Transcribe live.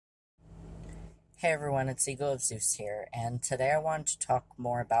Hey everyone, it's Eagle of Zeus here, and today I wanted to talk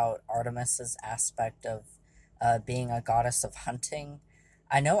more about Artemis's aspect of being a goddess of hunting.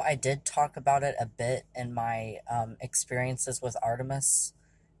 I know I did talk about it a bit in my experiences with Artemis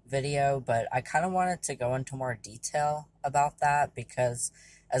video, but I kind of wanted to go into more detail about that because,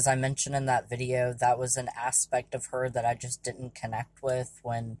 as I mentioned in that video, that was an aspect of her that I just didn't connect with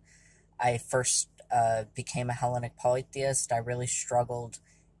when I first became a Hellenic polytheist. I really struggled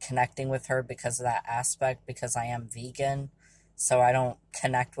connecting with her because of that aspect, because I am vegan, so I don't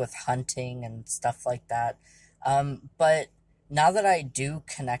connect with hunting and stuff like that. But now that I do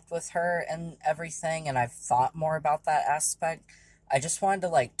connect with her and everything, and I've thought more about that aspect, I just wanted to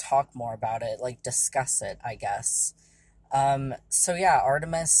like talk more about it, like discuss it, I guess. So yeah,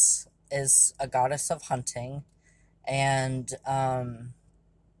 Artemis is a goddess of hunting, and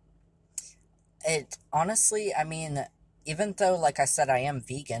it honestly, I mean, even though, like I said, I am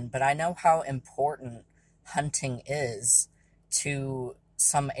vegan, but I know how important hunting is to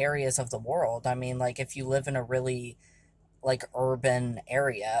some areas of the world. I mean, like, if you live in a really, like, urban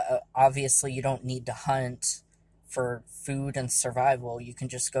area, obviously you don't need to hunt for food and survival. You can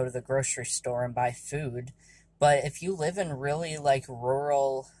just go to the grocery store and buy food. But if you live in really, like,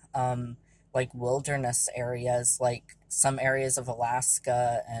 rural, like, wilderness areas, like some areas of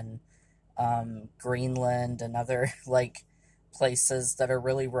Alaska and Greenland and other like places that are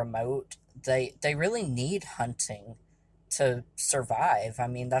really remote, they really need hunting to survive. I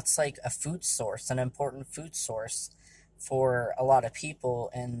mean, that's like a food source, an important food source for a lot of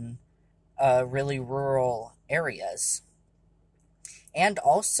people in really rural areas. And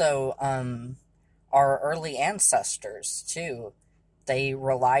also, our early ancestors, too, they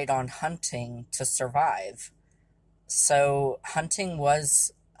relied on hunting to survive. So, hunting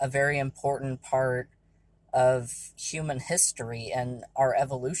was a very important part of human history and our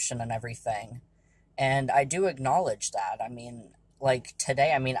evolution and everything. And I do acknowledge that. I mean, like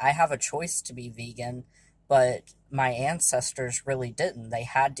today, I mean, I have a choice to be vegan, but my ancestors really didn't. They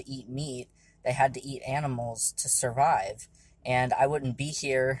had to eat meat, they had to eat animals to survive. And I wouldn't be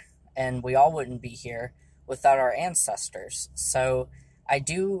here, and we all wouldn't be here without our ancestors. So I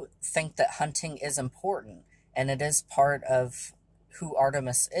do think that hunting is important, and it is part of who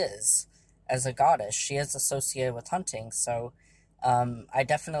Artemis is as a goddess. She is associated with hunting, so I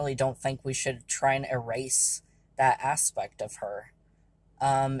definitely don't think we should try and erase that aspect of her.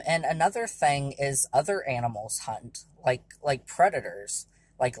 And another thing is other animals hunt, like predators,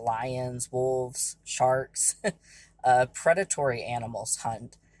 like lions, wolves, sharks. Predatory animals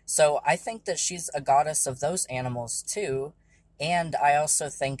hunt. So I think that she's a goddess of those animals too. And I also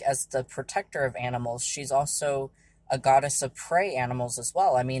think, as the protector of animals, she's also a goddess of prey animals as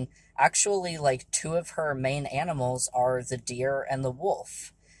well. I mean, actually, like two of her main animals are the deer and the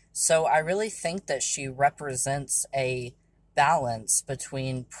wolf. So I really think that she represents a balance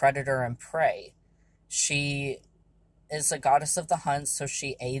between predator and prey. She is a goddess of the hunt, so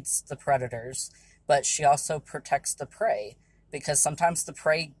she aids the predators, but she also protects the prey because sometimes the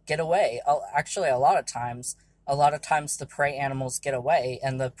prey get away. Actually, a lot of times the prey animals get away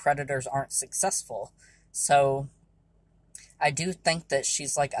and the predators aren't successful. So I do think that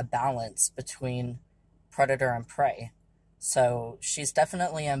she's like a balance between predator and prey. So she's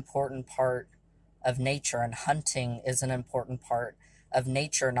definitely an important part of nature, and hunting is an important part of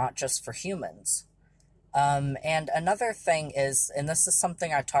nature, not just for humans. And another thing is, and this is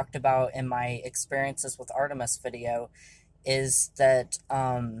something I talked about in my experiences with Artemis video, is that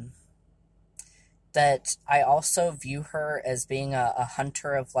I also view her as being a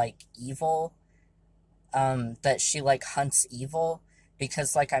hunter of like evil, that she like hunts evil,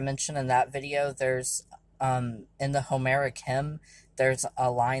 because like I mentioned in that video, there's in the Homeric hymn, there's a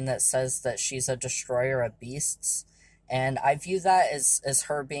line that says that she's a destroyer of beasts, and I view that as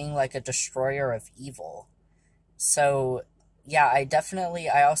her being like a destroyer of evil. So yeah, I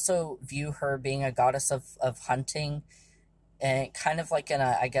also view her being a goddess of hunting, and kind of like in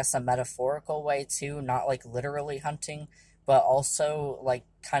a, I guess, a metaphorical way too, not like literally hunting, but also like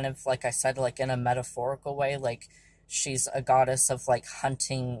kind of like I said, like in a metaphorical way, like she's a goddess of like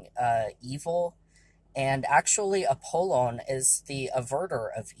hunting evil. And actually, Apollon is the averter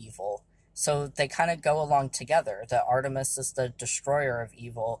of evil. So they kind of go along together. The Artemis is the destroyer of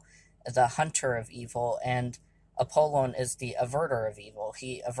evil, the hunter of evil, and Apollon is the averter of evil.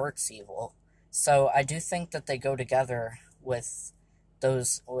 He averts evil. So I do think that they go together with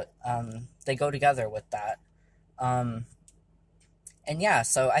those. They go together with that. Um, and yeah,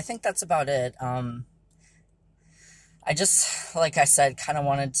 so I think that's about it. I just, like I said, kind of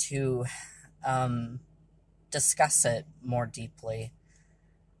wanted to um, discuss it more deeply.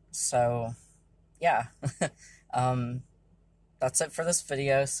 So yeah. um, that's it for this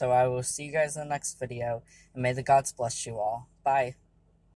video, so I will see you guys in the next video, and may the gods bless you all. Bye.